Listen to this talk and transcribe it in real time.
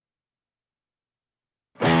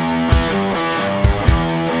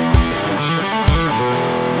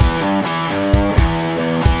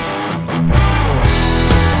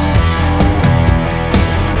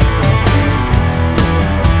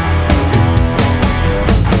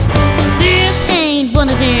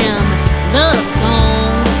singing love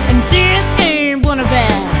songs, and this ain't one of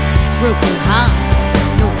our broken hearts.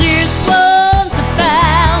 No, this one's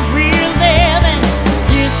about real living.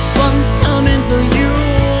 This one's coming for you.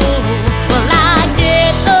 Well, I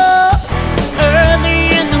get up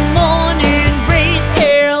early in the morning, raise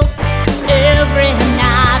hell every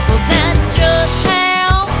night. Well, that's just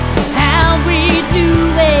how we do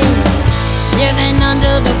it. Living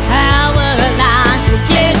under the power lines, we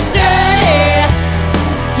get dirty,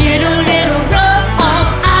 get a little rough. All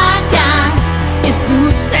I got is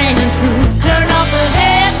boots and truth. Turn off the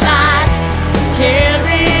headlights, tear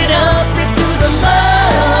it up, rip through the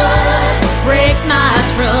mud, break my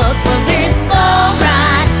truck. Well, it's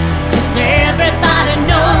alright, 'cause everybody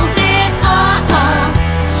knows it.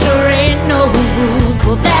 Sure ain't no rules.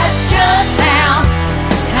 Well, that's just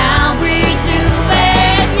how we do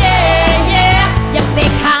it. Yeah, yeah. You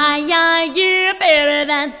big high, yeah, baby,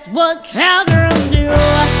 that's what cowgirls do.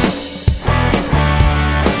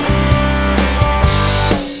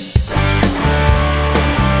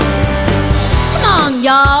 Come on,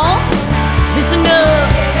 y'all, listen up.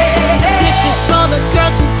 This is for the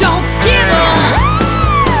girls who don't give up.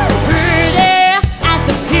 Pretty as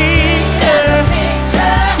a picture,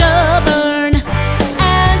 stubborn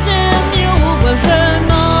as a mule. Well, her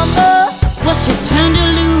mama, well, she turned her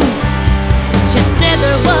loose. She said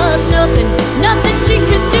there was nothing she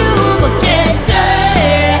could do but get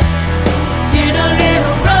dirty, get a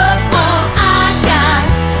little rough. All I got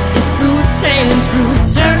is boots and truth.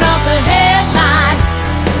 Turn off the headlights,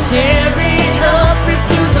 tear it up, rip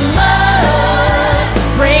through the mud,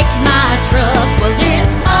 break my truck. Well,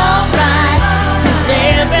 it's alright, 'cause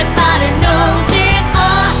everybody knows it.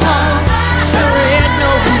 Sure ain't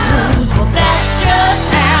no rules. Well, that's just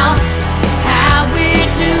how we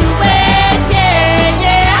do it. Yeah,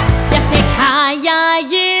 yeah. You pick high,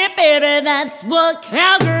 yeah, baby, that's what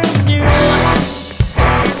cowgirls do.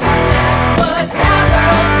 That's what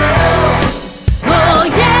cowgirls do. Oh,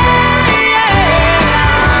 yeah, yeah.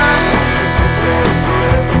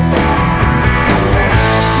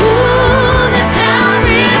 Ooh, that's how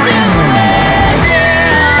we do it, yeah.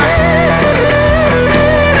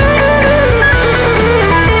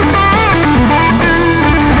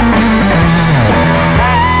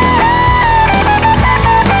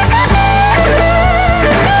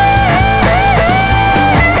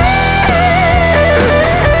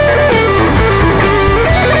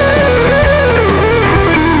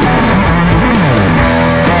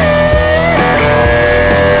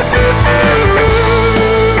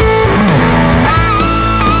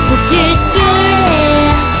 Get dirty,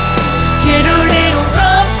 get a little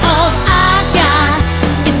rough. All I got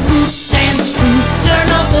is boots and truth. Turn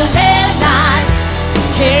off the headlights,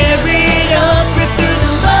 tear it up, rip through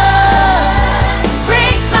the mud,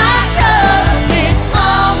 break my truck. It's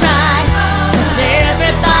alright, 'cause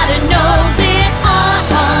everybody knows it.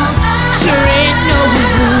 Sure ain't no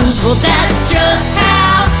rules. Well, that's